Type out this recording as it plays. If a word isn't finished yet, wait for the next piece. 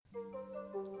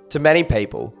To many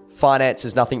people, finance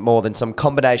is nothing more than some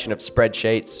combination of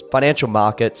spreadsheets, financial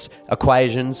markets,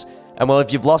 equations, and well,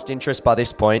 if you've lost interest by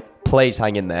this point, please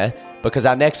hang in there, because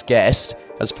our next guest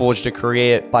has forged a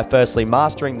career by firstly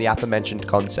mastering the aforementioned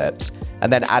concepts, and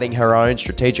then adding her own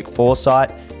strategic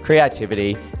foresight,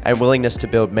 creativity, and willingness to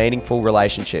build meaningful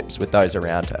relationships with those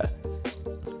around her.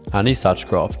 Annie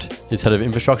Satchroft is Head of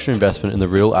Infrastructure Investment in the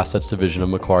Real Assets Division of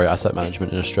Macquarie Asset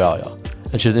Management in Australia,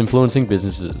 and she's influencing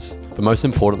businesses, but most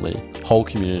importantly, whole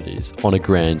communities on a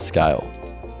grand scale.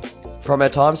 From her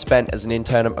time spent as an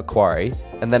intern at Macquarie,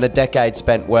 and then a decade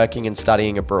spent working and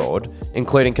studying abroad,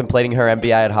 including completing her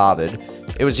MBA at Harvard,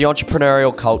 it was the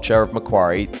entrepreneurial culture of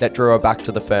Macquarie that drew her back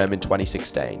to the firm in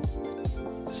 2016.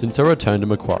 Since her return to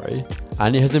Macquarie,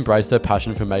 Annie has embraced her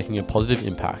passion for making a positive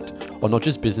impact on not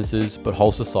just businesses, but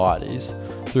whole societies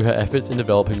through her efforts in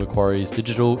developing Macquarie's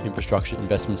digital infrastructure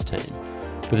investments team,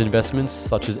 with investments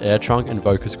such as AirTrunk and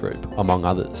Vocus Group, among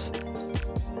others.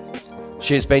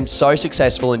 She has been so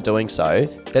successful in doing so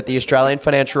that the Australian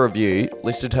Financial Review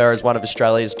listed her as one of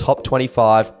Australia's top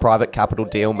 25 private capital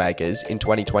deal makers in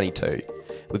 2022,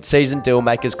 with seasoned deal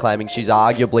makers claiming she's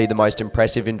arguably the most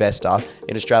impressive investor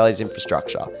in Australia's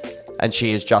infrastructure, and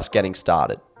she is just getting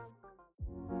started.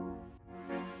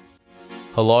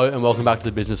 Hello and welcome back to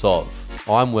The Business Of.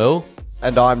 I'm Will.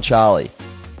 And I'm Charlie.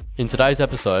 In today's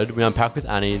episode, we unpack with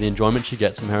Annie the enjoyment she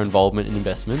gets from her involvement in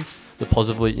investments that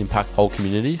positively impact whole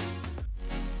communities,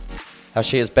 how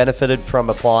she has benefited from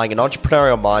applying an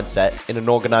entrepreneurial mindset in an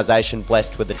organisation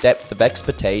blessed with a depth of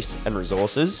expertise and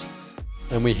resources,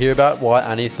 and we hear about why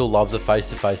Annie still loves a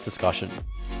face-to-face discussion.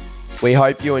 We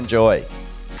hope you enjoy.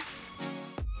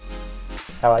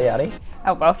 How are you, Annie?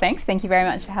 Oh, well, thanks. Thank you very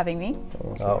much for having me.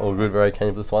 Awesome. All good, very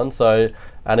keen for this one. So,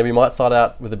 Annie, we might start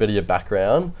out with a bit of your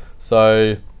background.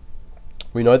 So,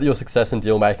 we know that your success in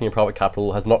deal making and private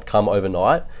capital has not come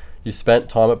overnight. You spent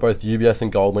time at both UBS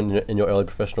and Goldman in your early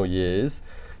professional years.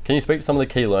 Can you speak to some of the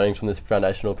key learnings from this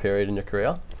foundational period in your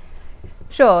career?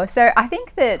 Sure. So I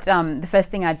think that the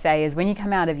first thing I'd say is when you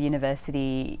come out of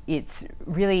university, it's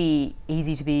really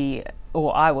easy to be,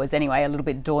 or I was anyway, a little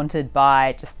bit daunted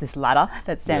by just this ladder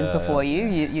that stands before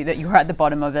you, that you're at the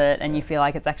bottom of it and you feel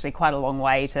like it's actually quite a long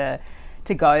way to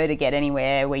go to get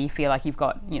anywhere where you feel like you've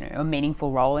got, a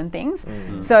meaningful role in things.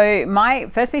 Mm-hmm. So my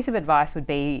first piece of advice would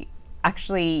be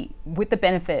actually, with the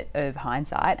benefit of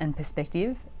hindsight and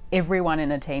perspective, everyone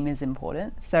in a team is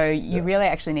important. So you really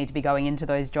actually need to be going into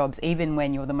those jobs, even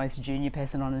when you're the most junior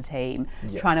person on a team,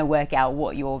 trying to work out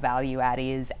what your value add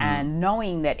is and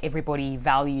knowing that everybody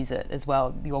values it as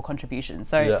well, your contribution.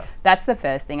 So that's the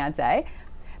first thing I'd say.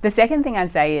 The second thing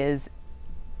I'd say is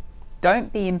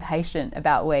don't be impatient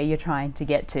about where you're trying to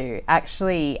get to.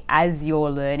 Actually, as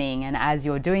you're learning and as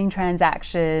you're doing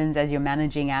transactions, as you're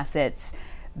managing assets,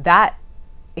 that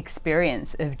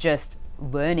experience of just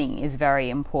learning is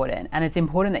very important, and it's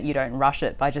important that you don't rush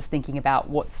it by just thinking about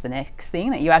what's the next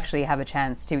thing, that you actually have a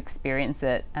chance to experience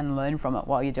it and learn from it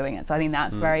while you're doing it. So I think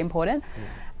that's very important.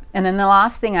 And then the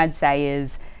last thing I'd say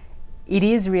is it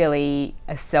is really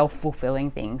a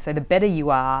self-fulfilling thing. So the better you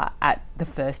are at the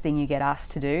first thing you get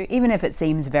asked to do, even if it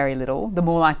seems very little, the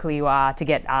more likely you are to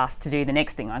get asked to do the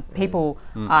next thing. Like people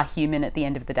are human at the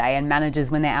end of the day, and managers,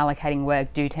 when they're allocating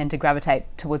work, do tend to gravitate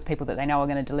towards people that they know are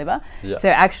going to deliver. So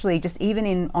actually, just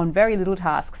even on very little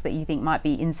tasks that you think might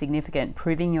be insignificant,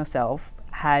 proving yourself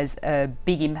has a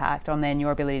big impact on then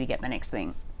your ability to get the next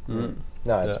thing. No,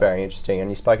 it's very interesting. And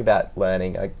you spoke about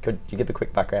learning. Could you give a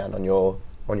quick background on your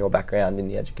background in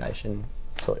the education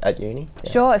at uni?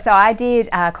 Sure. So I did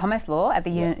commerce law at the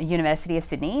University of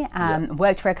Sydney,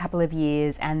 worked for a couple of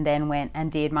years, and then went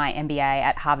and did my MBA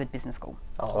at Harvard Business School.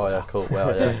 Oh yeah, cool.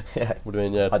 Wow, yeah. Would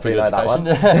have been, it's I pretty do good know education.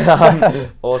 that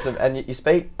one. Awesome. And you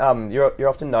speak, you're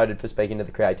often noted for speaking to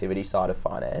the creativity side of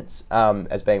finance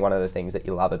as being one of the things that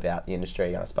you love about the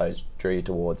industry, and I suppose drew you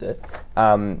towards it.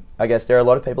 I guess there are a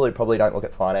lot of people who probably don't look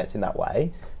at finance in that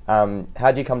way.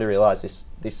 How do you come to realise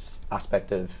this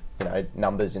aspect of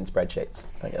numbers in spreadsheets,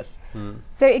 I guess?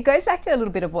 So it goes back to a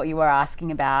little bit of what you were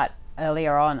asking about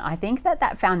earlier on. I think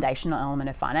that foundational element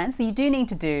of finance, so you do need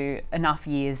to do enough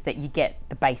years that you get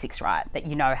the basics right, that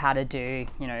you know how to do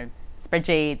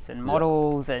spreadsheets and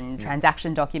models and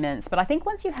transaction documents. But I think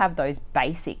once you have those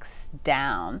basics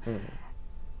down,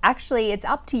 actually it's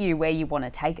up to you where you want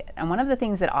to take it. And one of the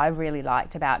things that I really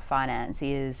liked about finance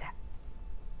is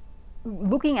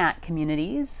looking at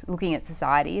communities, looking at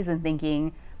societies and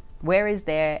thinking, where is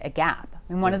there a gap?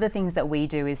 And one of the things that we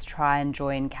do is try and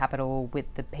join capital with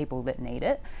the people that need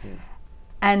it.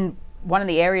 And one of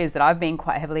the areas that I've been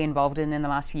quite heavily involved in the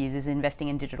last few years is investing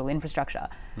in digital infrastructure.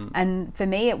 And for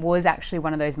me, it was actually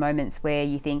one of those moments where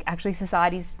you think, actually,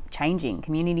 society's changing,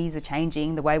 communities are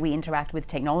changing, the way we interact with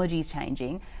technology is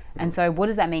changing. And so what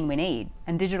does that mean we need?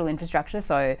 And digital infrastructure,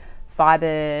 so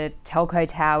fiber, telco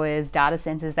towers, data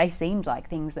centers, they seemed like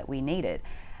things that we needed.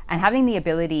 And having the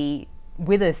ability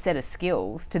with a set of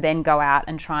skills to then go out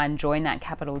and try and join that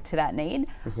capital to that need,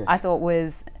 I thought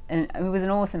was an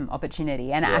awesome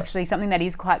opportunity, and actually something that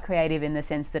is quite creative in the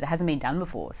sense that it hasn't been done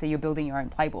before. So you're building your own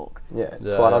playbook. Yeah,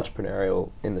 it's quite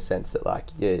entrepreneurial in the sense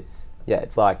that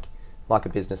it's like a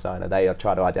business owner, they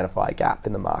try to identify a gap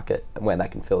in the market and when they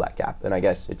can fill that gap. And I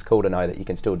guess it's cool to know that you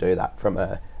can still do that from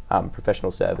a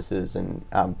professional services and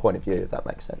point of view, if that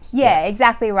makes sense. Yeah,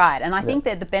 exactly right. And I think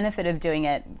that the benefit of doing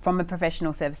it from a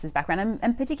professional services background,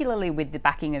 and particularly with the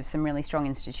backing of some really strong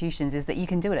institutions, is that you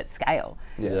can do it at scale.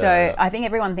 So I think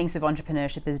everyone thinks of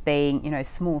entrepreneurship as being,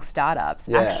 small startups.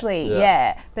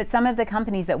 But some of the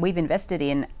companies that we've invested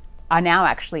in are now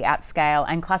actually at scale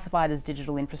and classified as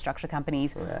digital infrastructure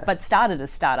companies, but started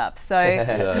as startups. So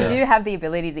you do have the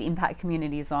ability to impact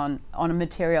communities on a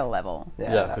material level.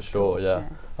 Yeah, for sure,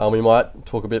 we might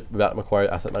talk a bit about Macquarie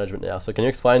Asset Management now. So can you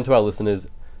explain to our listeners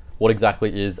what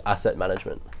exactly is asset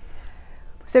management?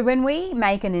 So when we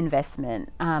make an investment,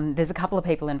 there's a couple of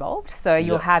people involved. So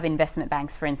you'll have investment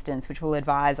banks, for instance, which will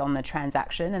advise on the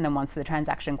transaction, and then once the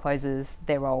transaction closes,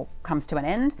 their role comes to an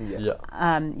end.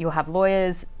 You'll have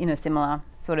lawyers in a similar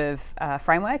sort of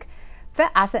framework. For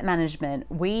asset management,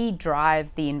 we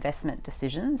drive the investment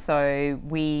decision. So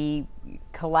we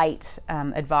collate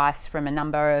advice from a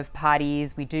number of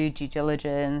parties, we do due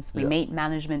diligence, we meet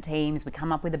management teams, we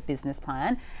come up with a business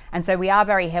plan. And so we are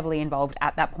very heavily involved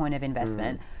at that point of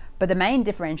investment. But the main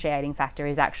differentiating factor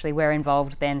is actually we're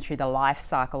involved then through the life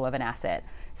cycle of an asset.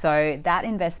 So that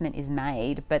investment is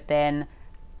made, but then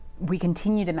we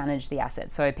continue to manage the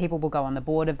asset. So people will go on the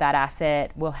board of that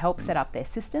asset, we'll help set up their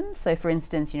systems. So for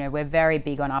instance, we're very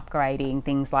big on upgrading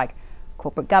things like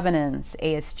corporate governance,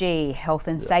 ESG, health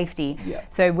and safety.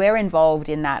 So we're involved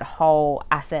in that whole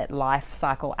asset life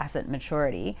cycle, asset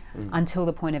maturity until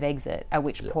the point of exit, at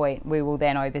which point we will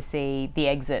then oversee the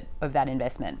exit of that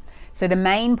investment. So the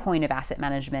main point of asset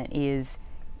management is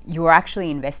you're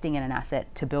actually investing in an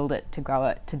asset to build it, to grow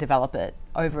it, to develop it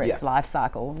over its life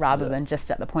cycle, rather than just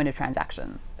at the point of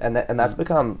transaction. And that's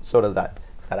become sort of that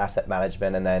asset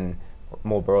management, and then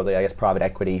more broadly, I guess, private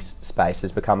equity space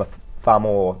has become a far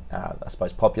more, I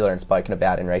suppose, popular and spoken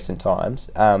about in recent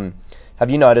times. Have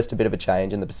you noticed a bit of a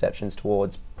change in the perceptions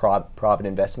towards private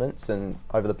investments and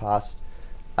over the past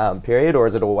period, or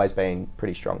has it always been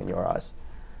pretty strong in your eyes?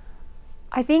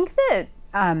 I think that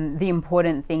the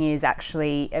important thing is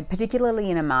actually, particularly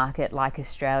in a market like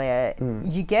Australia,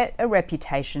 you get a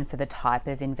reputation for the type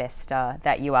of investor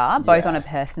that you are, both on a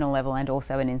personal level and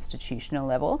also an institutional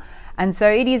level. And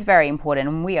so it is very important,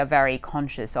 and we are very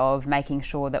conscious of making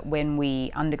sure that when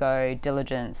we undergo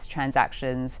diligence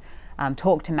transactions,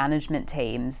 talk to management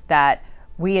teams, that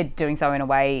we are doing so in a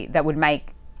way that would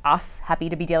make us happy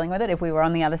to be dealing with it if we were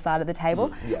on the other side of the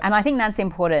table. And I think that's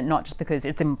important, not just because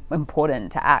it's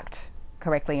important to act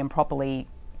correctly and properly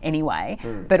anyway,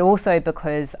 but also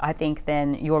because I think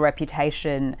then your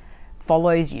reputation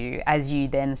follows you as you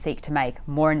then seek to make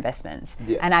more investments.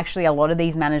 And actually a lot of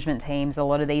these management teams, a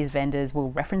lot of these vendors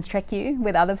will reference check you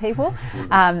with other people.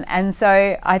 And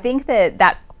so I think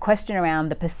that question around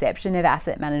the perception of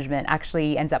asset management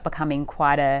actually ends up becoming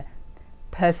quite a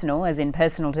personal, as in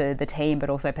personal to the team, but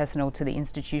also personal to the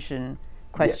institution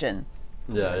question.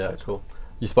 Yeah, cool.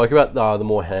 You spoke about the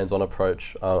more hands-on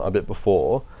approach a bit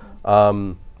before.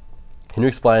 Can you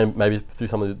explain maybe through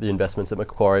some of the investments that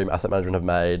Macquarie Asset Management have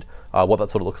made, what that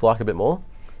sort of looks like a bit more?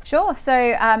 Sure.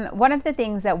 So one of the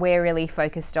things that we're really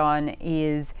focused on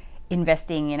is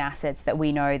investing in assets that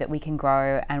we know that we can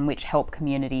grow and which help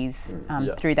communities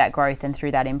through that growth and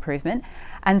through that improvement.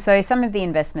 And so some of the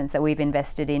investments that we've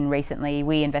invested in recently,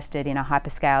 we invested in a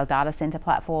hyperscale data center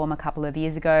platform a couple of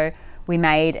years ago. We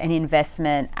made an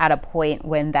investment at a point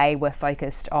when they were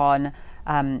focused on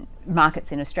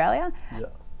markets in Australia.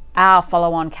 Our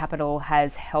follow-on capital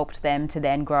has helped them to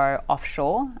then grow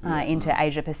offshore into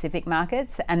Asia Pacific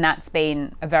markets, and that's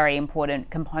been a very important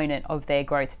component of their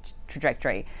growth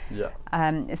trajectory.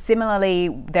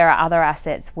 Similarly, there are other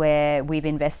assets where we've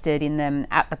invested in them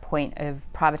at the point of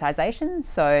privatisation,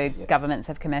 so governments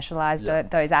have commercialised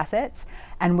those assets,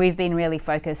 and we've been really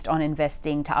focused on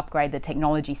investing to upgrade the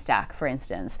technology stack, for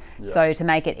instance, so to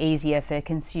make it easier for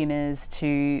consumers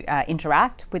to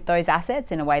interact with those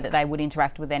assets in a way that they would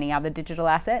interact with any other digital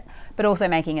asset, but also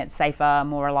making it safer,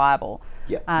 more reliable.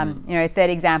 Third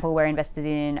example, we're invested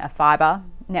in a fibre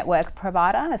network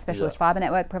provider, a specialist fibre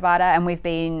network provider, and we've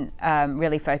been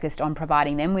really focused on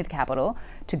providing them with capital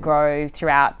to grow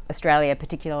throughout Australia,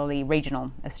 particularly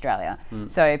regional Australia.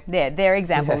 So they're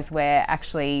examples where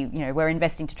actually, we're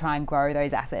investing to try and grow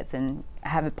those assets and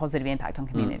have a positive impact on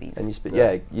communities. And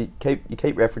you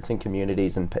keep referencing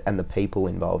communities and the people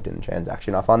involved in the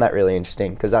transaction. I find that really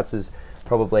interesting because that's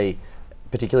probably,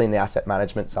 particularly in the asset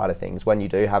management side of things, when you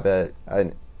do have a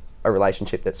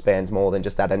relationship that spans more than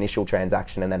just that initial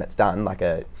transaction and then it's done, like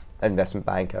an investment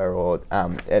banker or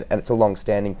and it's a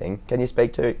long-standing thing. Can you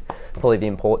speak to probably the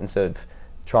importance of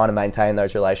trying to maintain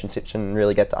those relationships and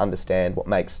really get to understand what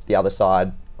makes the other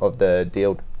side of the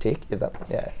deal tick?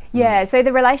 So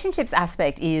the relationships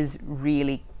aspect is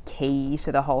really key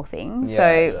to the whole thing.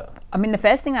 I mean, the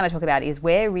first thing that I talk about is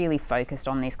we're really focused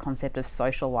on this concept of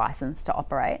social license to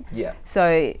operate.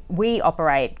 So we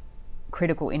operate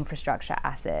critical infrastructure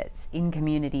assets in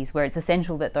communities where it's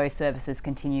essential that those services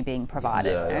continue being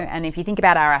provided. And if you think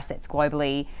about our assets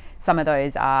globally, some of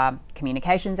those are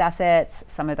communications assets,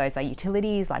 some of those are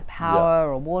utilities like power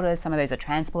or water, some of those are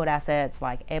transport assets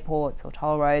like airports or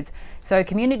toll roads. So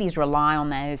communities rely on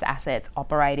those assets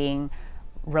operating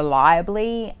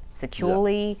reliably,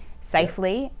 securely,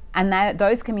 safely, and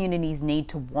those communities need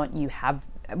to want you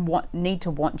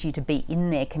to be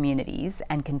in their communities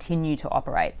and continue to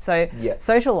operate. So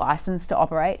social license to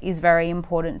operate is very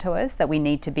important to us, that we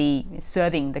need to be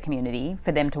serving the community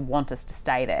for them to want us to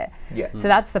stay there. So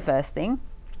that's the first thing.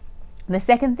 The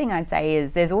second thing I'd say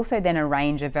is there's also then a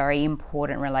range of very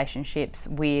important relationships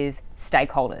with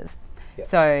stakeholders.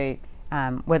 So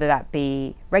whether that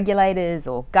be regulators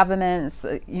or governments,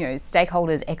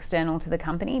 stakeholders external to the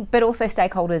company, but also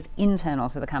stakeholders internal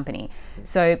to the company.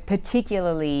 So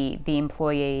particularly the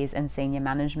employees and senior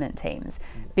management teams,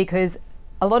 because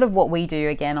a lot of what we do,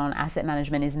 again, on asset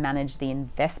management is manage the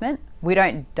investment. We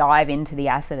don't dive into the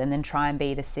asset and then try and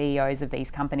be the CEOs of these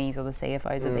companies or the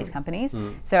CFOs of these companies.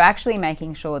 So actually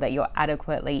making sure that you're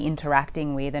adequately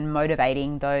interacting with and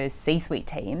motivating those C-suite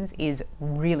teams is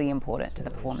really important to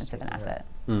the performance of an asset.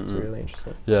 It's really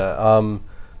interesting. And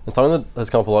something that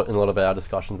has come up a lot in a lot of our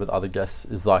discussions with other guests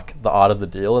is like the art of the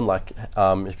deal, and like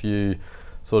if you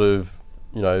sort of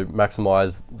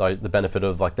maximize the benefit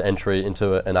of like the entry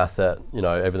into an asset,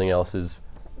 everything else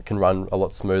can run a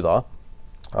lot smoother.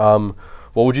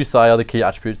 What would you say are the key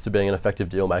attributes to being an effective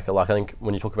deal maker? Like, I think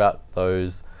when you talk about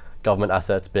those government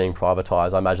assets being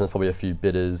privatized, I imagine there's probably a few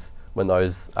bidders when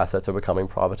those assets are becoming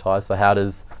privatized. So how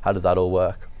does that all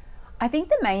work? I think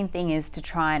the main thing is to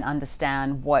try and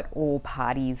understand what all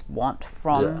parties want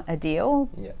from a deal,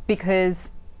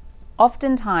 because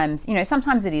oftentimes,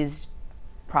 sometimes it is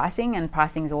pricing, and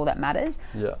pricing is all that matters.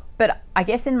 But I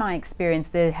guess in my experience,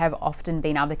 there have often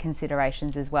been other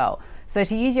considerations as well. So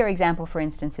to use your example, for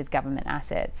instance, of government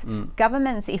assets,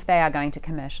 governments, if they are going to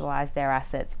commercialise their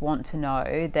assets, want to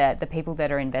know that the people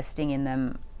that are investing in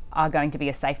them are going to be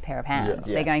a safe pair of hands.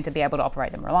 They're going to be able to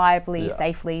operate them reliably,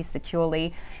 safely,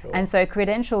 securely. And so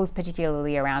credentials,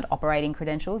 particularly around operating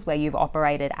credentials, where you've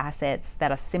operated assets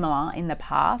that are similar in the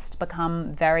past,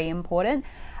 become very important.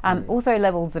 Also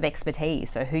levels of expertise,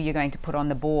 so who you're going to put on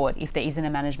the board, if there isn't a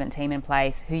management team in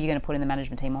place, who you're going to put in the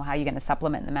management team, or how you're going to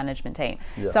supplement the management team.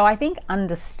 So I think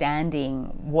understanding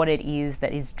what it is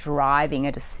that is driving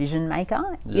a decision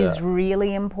maker is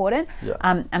really important.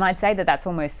 And I'd say that that's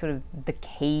almost sort of the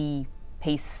key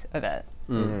piece of it.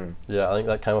 I think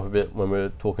that came up a bit when we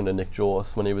were talking to Nick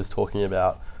Jorce, when he was talking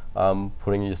about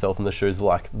putting yourself in the shoes of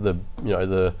like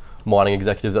the mining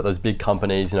executives at those big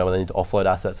companies, when they need to offload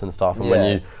assets and stuff, and when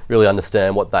you really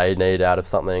understand what they need out of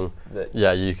something,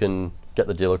 you can get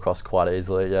the deal across quite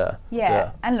easily.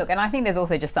 And look, and I think there's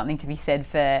also just something to be said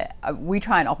for we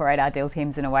try and operate our deal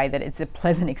teams in a way that it's a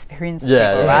pleasant experience for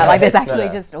people, right? Like there's actually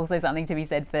just also something to be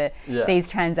said for these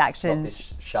transactions.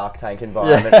 It's not this Shark Tank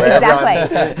environment where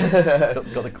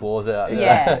exactly. got the claws out.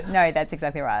 No, that's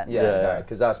exactly right.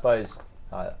 Because I suppose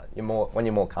when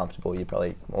you're more comfortable, you're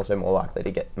probably also more likely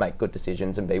to make good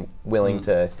decisions and be willing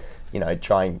to,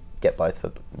 try and get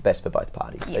best for both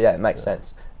parties. So it makes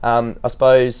sense. I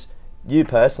suppose you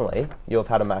personally, you've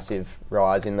had a massive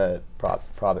rise in the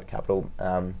private capital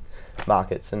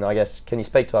markets, and I guess can you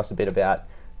speak to us a bit about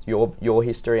your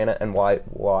history in it and why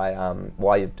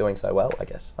you're doing so well? I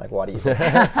guess why do you?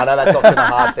 I know that's often a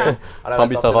hard thing.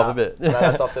 Pump yourself up a bit. I know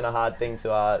that's often a hard thing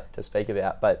to speak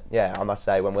about, but I must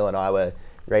say when Will and I were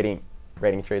reading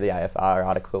through the AFR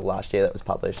article last year that was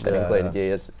published that included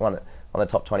you as one on the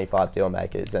top 25 deal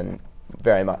makers and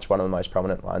very much one of the most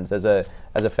prominent ones. As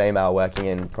a female working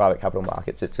in private capital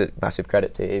markets, it's a massive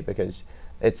credit to you because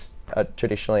it's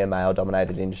traditionally a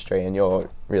male-dominated industry, and you're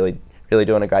really really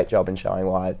doing a great job in showing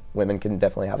why women can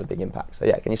definitely have a big impact. So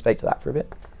yeah, can you speak to that for a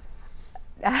bit?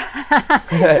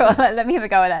 Sure, let me have a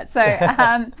go at that. So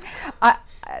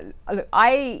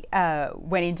I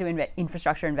went into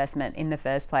infrastructure investment in the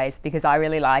first place because I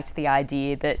really liked the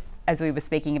idea that, as we were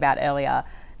speaking about earlier,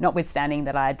 notwithstanding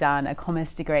that I had done a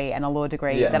commerce degree and a law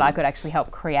degree, that I could actually help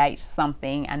create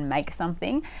something and make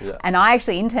something. Yeah. And I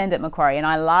actually interned at Macquarie, and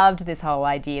I loved this whole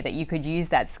idea that you could use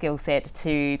that skill set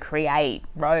to create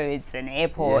roads and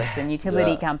airports and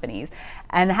utility companies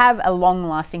and have a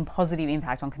long-lasting positive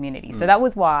impact on communities. So that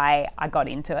was why I got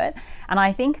into it. And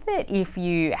I think that if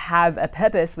you have a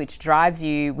purpose which drives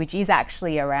you, which is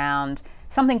actually around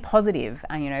something positive,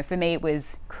 and for me it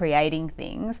was creating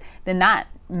things, then that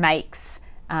makes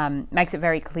it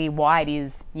very clear why it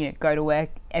is go to work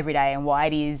every day, and why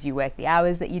it is you work the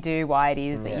hours that you do, why it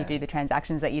is that you do the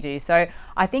transactions that you do. So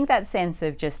I think that sense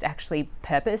of just actually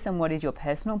purpose and what is your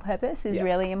personal purpose is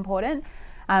really important.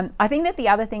 I think that the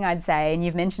other thing I'd say, and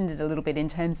you've mentioned it a little bit in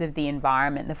terms of the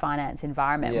environment, the finance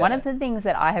environment, one of the things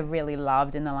that I have really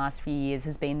loved in the last few years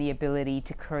has been the ability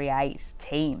to create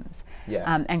teams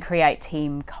and create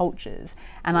team cultures.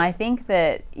 And I think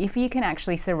that if you can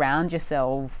actually surround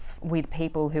yourself with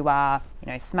people who are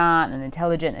smart and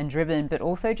intelligent and driven, but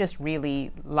also just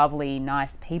really lovely,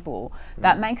 nice people,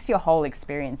 that makes your whole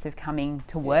experience of coming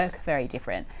to work very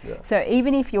different. So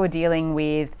even if you're dealing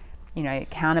with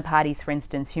counterparties, for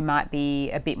instance, who might be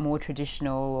a bit more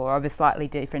traditional or of a slightly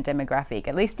different demographic,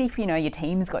 at least if your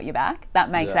team's got your back,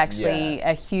 that makes actually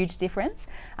a huge difference.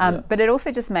 But it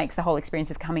also just makes the whole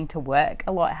experience of coming to work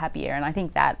a lot happier. And I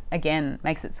think that, again,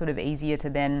 makes it sort of easier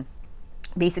to then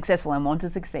be successful and want to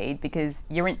succeed because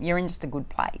you're in just a good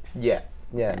place.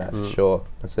 No, for sure.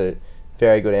 That's a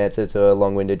very good answer to a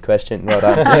long-winded question. Well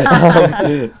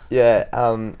done.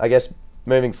 I guess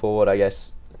moving forward,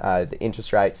 the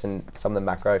interest rates and some of the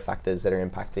macro factors that are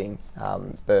impacting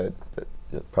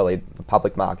probably the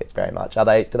public markets very much. Do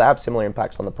they have similar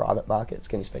impacts on the private markets?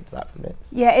 Can you speak to that for a bit?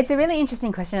 Yeah, it's a really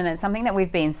interesting question, and it's something that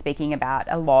we've been speaking about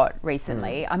a lot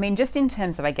recently. I mean, just in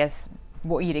terms of,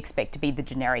 what you'd expect to be the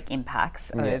generic impacts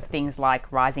of things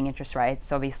like rising interest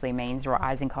rates obviously means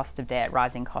rising cost of debt,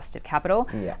 rising cost of capital.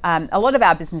 A lot of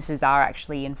our businesses are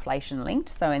actually inflation linked,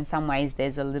 so in some ways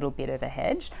there's a little bit of a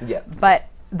hedge. But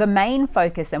the main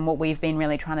focus and what we've been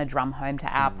really trying to drum home to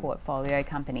our portfolio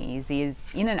companies is,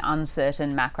 in an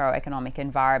uncertain macroeconomic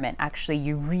environment, actually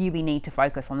you really need to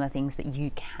focus on the things that you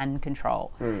can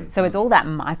control. So it's all that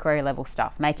micro level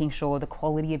stuff, making sure the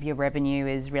quality of your revenue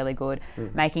is really good,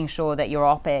 making sure that your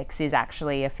OPEX is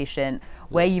actually efficient,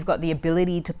 where you've got the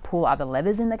ability to pull other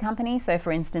levers in the company. So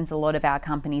for instance, a lot of our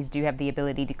companies do have the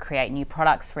ability to create new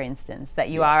products, for instance, that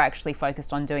you are actually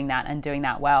focused on doing that and doing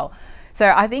that well.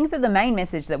 So I think that the main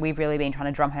message that we've really been trying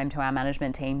to drum home to our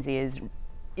management teams is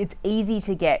it's easy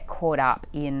to get caught up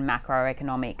in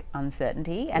macroeconomic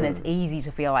uncertainty, and it's easy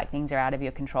to feel like things are out of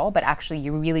your control, but actually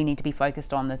you really need to be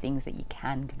focused on the things that you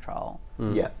can control.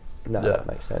 That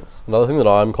makes sense. Another thing that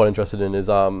I'm quite interested in is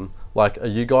are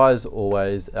you guys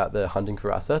always out there hunting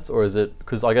for assets, or is it,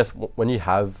 because I guess when you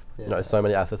have so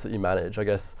many assets that you manage, I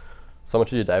guess so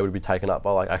much of your day would be taken up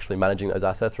by actually managing those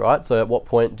assets, right? So at what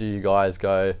point do you guys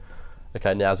go,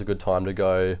 okay, now's a good time to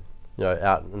go,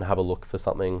 out and have a look for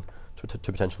something to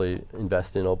potentially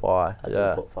invest in or buy?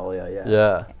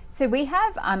 Portfolio, So we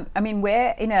have,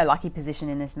 we're in a lucky position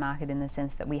in this market in the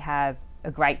sense that we have a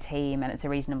great team, and it's a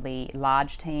reasonably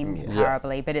large team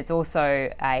comparably, but it's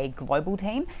also a global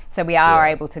team. So we are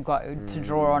able to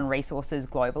draw on resources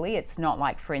globally. It's not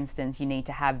like, for instance, you need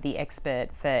to have the expert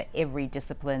for every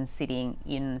discipline sitting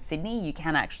in Sydney. You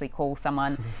can actually call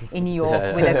someone in New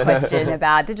York with a question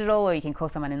about digital, or you can call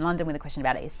someone in London with a question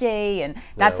about ESG, and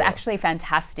that's actually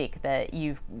fantastic that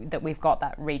we've got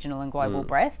that regional and global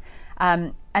breadth.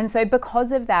 And so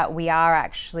because of that, we are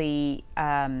actually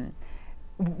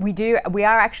we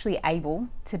are actually able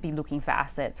to be looking for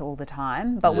assets all the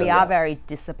time, but we are very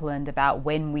disciplined about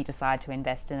when we decide to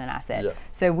invest in an asset.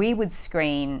 So we would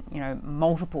screen,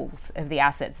 multiples of the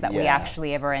assets that we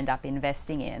actually ever end up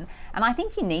investing in. And I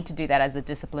think you need to do that as a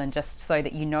discipline, just so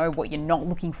that you know what you're not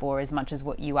looking for as much as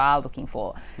what you are looking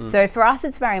for. So for us,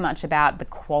 it's very much about the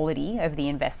quality of the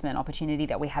investment opportunity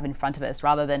that we have in front of us,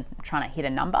 rather than trying to hit a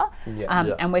number.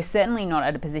 And we're certainly not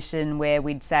at a position where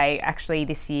we'd say, actually,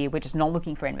 this year we're just not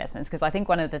looking for investments, because I think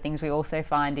one of the things we also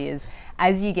find is,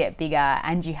 as you get bigger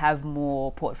and you have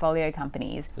more portfolio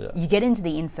companies, you get into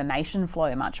the information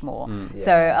flow much more.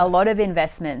 So a lot of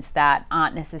investments that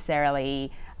aren't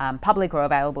necessarily public or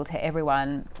available to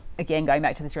everyone, again, going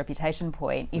back to this reputation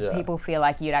point, if people feel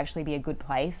like you'd actually be a good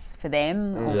place for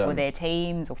them or for their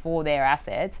teams or for their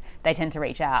assets, they tend to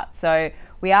reach out. So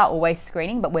we are always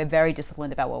screening, but we're very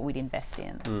disciplined about what we'd invest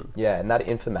in. Yeah, and that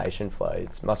information flow,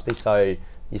 it must be so,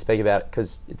 you speak about it,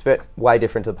 because it's way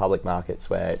different to the public markets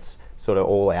where it's sort of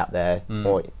all out there,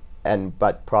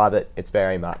 but private, it's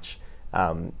very much,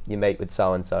 you meet with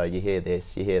so-and-so, you hear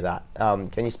this, you hear that.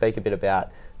 Can you speak a bit about,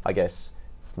 I guess,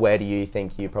 where do you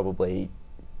think you probably,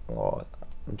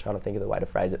 I'm trying to think of the way to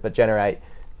phrase it, but generate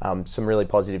some really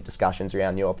positive discussions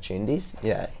around new opportunities?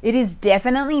 Yeah. It is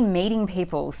definitely meeting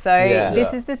people. So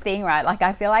this is the thing, right? Like,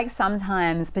 I feel like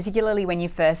sometimes, particularly when you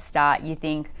first start, you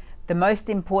think the most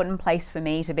important place for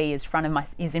me to be is in front of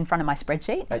my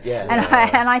spreadsheet.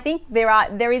 And I think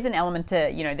there is an element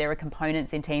to, there are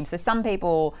components in teams. So some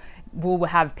people will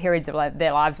have periods of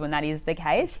their lives when that is the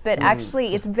case, but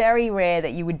actually it's very rare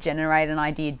that you would generate an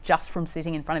idea just from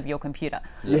sitting in front of your computer.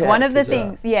 One of the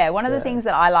things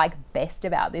that I like best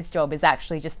about this job is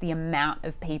actually just the amount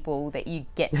of people that you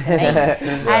get to meet.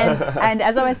 And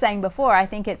as I was saying before, I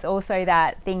think it's also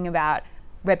that thing about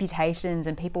reputations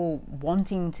and people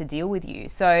wanting to deal with you.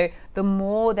 So the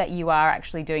more that you are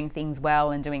actually doing things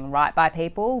well and doing right by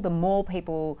people, the more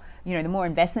people, the more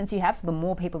investments you have, so the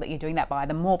more people that you're doing that by,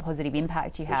 the more positive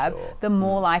impact you have, the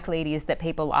more likely it is that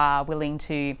people are willing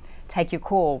to take your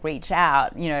call, reach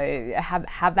out,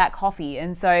 have that coffee.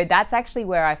 And so that's actually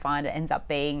where I find it ends up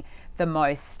being the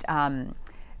most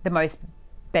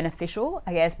beneficial,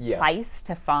 I guess, place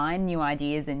to find new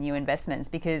ideas and new investments,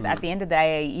 because at the end of the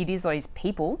day, it is those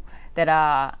people that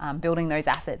are building those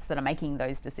assets that are making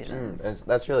those decisions.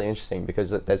 That's really interesting,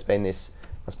 because there's been this,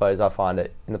 I suppose I find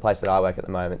it in the place that I work at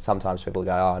the moment, sometimes people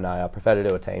go, oh no, I prefer to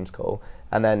do a Teams call.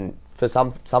 And then for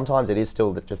sometimes it is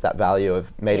still just that value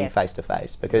of meeting face to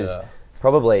face, because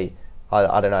probably,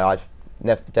 I don't know, I've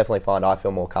definitely find I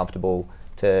feel more comfortable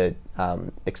to,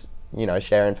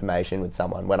 share information with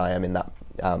someone when I am in that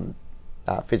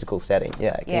physical setting.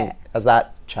 Has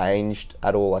that changed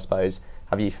at all, I suppose?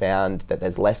 Have you found that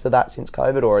there's less of that since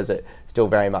COVID, or has it still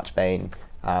very much been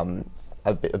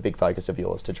a big focus of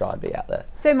yours to try and be out there?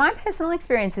 So my personal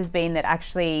experience has been that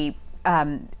actually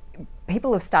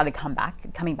people have started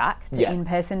coming back to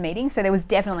in-person meetings. So there was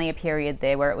definitely a period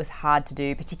there where it was hard to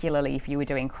do, particularly if you were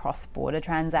doing cross-border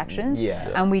transactions.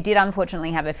 And we did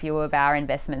unfortunately have a few of our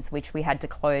investments which we had to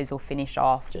close or finish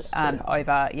off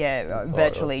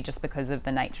virtually, just because of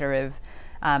the nature of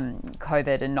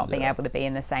COVID and not being able to be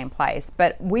in the same place.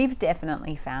 But we've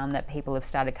definitely found that people have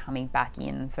started coming back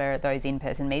in for those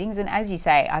in-person meetings. And as you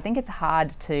say, I think it's hard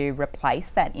to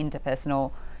replace that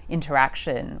interpersonal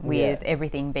interaction with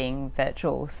everything being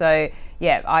virtual. So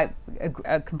I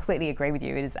completely agree with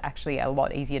you. It is actually a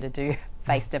lot easier to do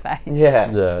face to face.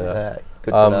 Good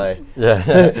to know.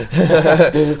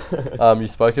 You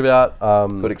spoke about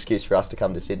good excuse for us to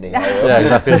come to Sydney.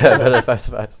 Exactly. Better face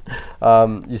to face.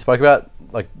 You spoke about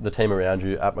like the team around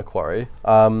you at Macquarie.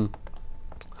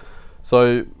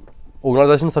 So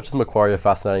organisations such as Macquarie are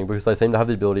fascinating because they seem to have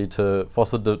the ability to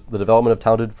foster the development of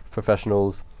talented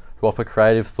professionals who offer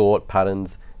creative thought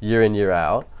patterns year in, year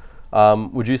out.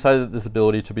 Would you say that this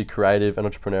ability to be creative and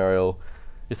entrepreneurial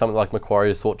is something like Macquarie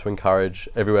has sought to encourage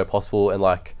everywhere possible, and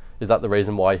like, is that the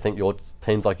reason why you think your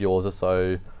teams like yours are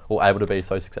so, or able to be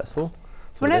so successful?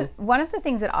 One of the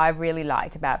things that I've really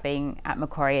liked about being at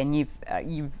Macquarie, and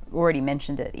you've already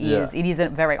mentioned it, is it is a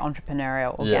very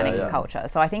entrepreneurial, organic culture.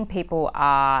 So I think people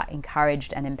are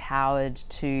encouraged and empowered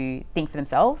to think for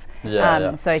themselves.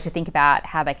 So to think about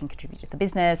how they can contribute to the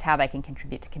business, how they can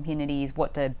contribute to communities,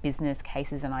 what do business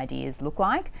cases and ideas look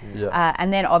like.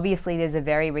 And then obviously there's a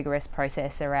very rigorous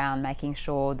process around making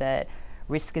sure that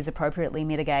risk is appropriately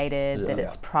mitigated, that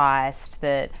it's priced,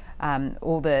 that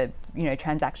all the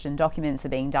transaction documents are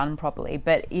being done properly.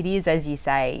 But it is, as you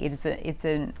say, it's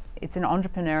an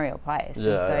entrepreneurial place.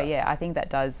 I think that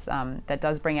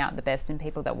does bring out the best in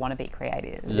people that want to be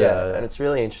creative. And it's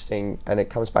really interesting, and it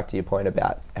comes back to your point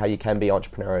about how you can be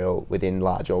entrepreneurial within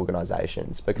large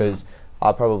organisations, because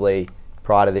I probably,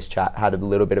 prior to this chat, had a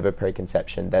little bit of a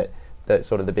preconception that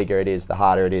sort of the bigger it is, the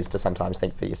harder it is to sometimes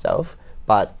think for yourself.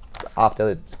 But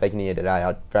after speaking to you today,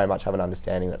 I very much have an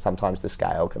understanding that sometimes the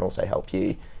scale can also help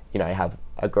you, have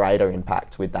a greater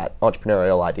impact with that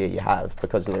entrepreneurial idea you have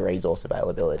because of the resource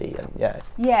availability. And it's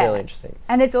really interesting.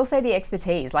 And it's also the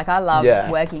expertise. Like, I love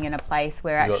working in a place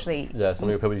where something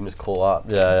people you can just call up.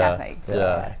 Exactly.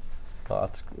 Oh,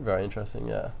 that's very interesting.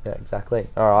 Yeah, exactly.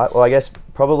 All right. Well, I guess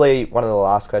probably one of the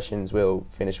last questions we'll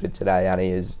finish with today,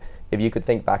 Annie, is if you could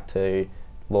think back to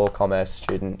law commerce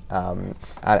student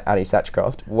Annie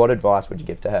Satchroft, what advice would you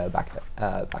give to her back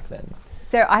then?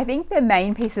 So I think the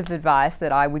main piece of advice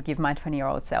that I would give my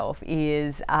 20-year-old self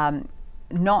is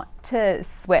not to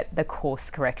sweat the course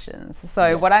corrections.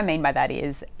 So what I mean by that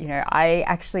is, I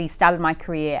actually started my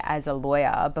career as a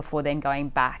lawyer before then going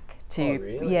back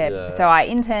to, Yeah. So I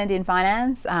interned in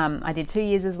finance. I did 2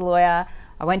 years as a lawyer.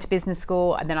 I went to business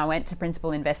school and then I went to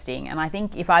principal investing. And I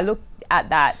think if I look at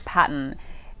that pattern,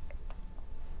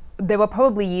 there were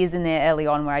probably years in there early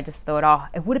on where I just thought,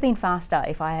 it would have been faster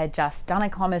if I had just done a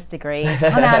commerce degree,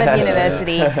 come out of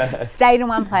university, stayed in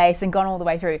one place and gone all the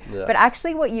way through. Yeah. But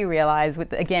actually what you realise, with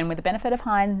the benefit of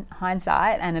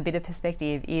hindsight and a bit of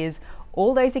perspective, is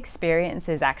all those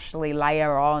experiences actually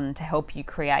layer on to help you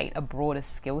create a broader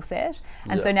skill set.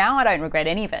 And so now I don't regret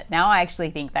any of it. Now I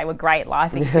actually think they were great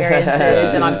life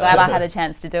experiences and I'm glad I had a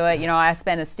chance to do it. I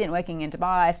spent a stint working in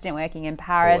Dubai, a stint working in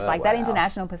Paris. That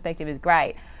international perspective is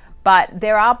great. But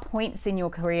there are points in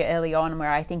your career early on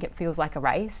where I think it feels like a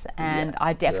race, and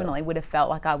I definitely would have felt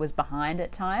like I was behind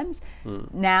at times.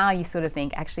 Now you sort of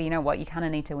think, actually, you know what, you kind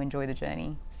of need to enjoy the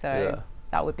journey. So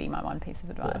that would be my one piece of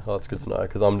advice. Yeah, well, that's good to know,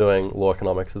 because I'm doing law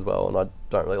economics as well, and I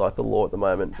don't really like the law at the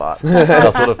moment, but I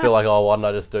sort of feel like, why don't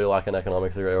I just do like an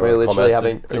economics degree or We're a commerce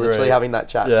degree? literally having that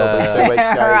chat probably 2 weeks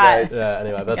ago. Right. Yeah,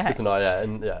 anyway, that's good to know,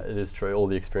 and it is true. All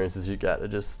the experiences you get,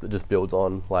 it just builds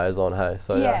on, layers on, hey?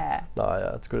 So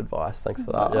it's good advice. Thanks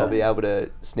for that. I'll be able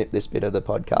to snip this bit of the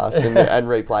podcast and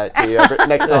replay it to you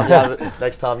next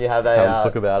time you have a... Have a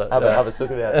sook about it. Have a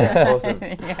sook about it. Awesome.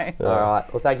 Yeah. All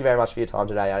right. Well, thank you very much for your time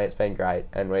today, Annie. It's been great,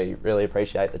 and we really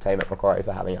appreciate the team at Macquarie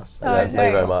for having us. So, thank you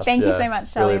very much. Thank you so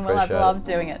much, Charlie. Really Well, I've appreciate it. loved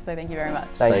doing it, so thank you very much.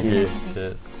 Thank you.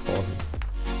 Cheers. Awesome.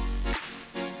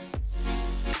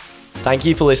 Thank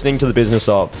you for listening to The Business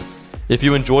Of. If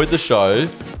you enjoyed the show,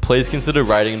 please consider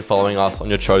rating and following us on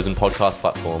your chosen podcast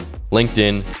platform,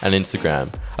 LinkedIn and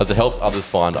Instagram, as it helps others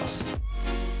find us.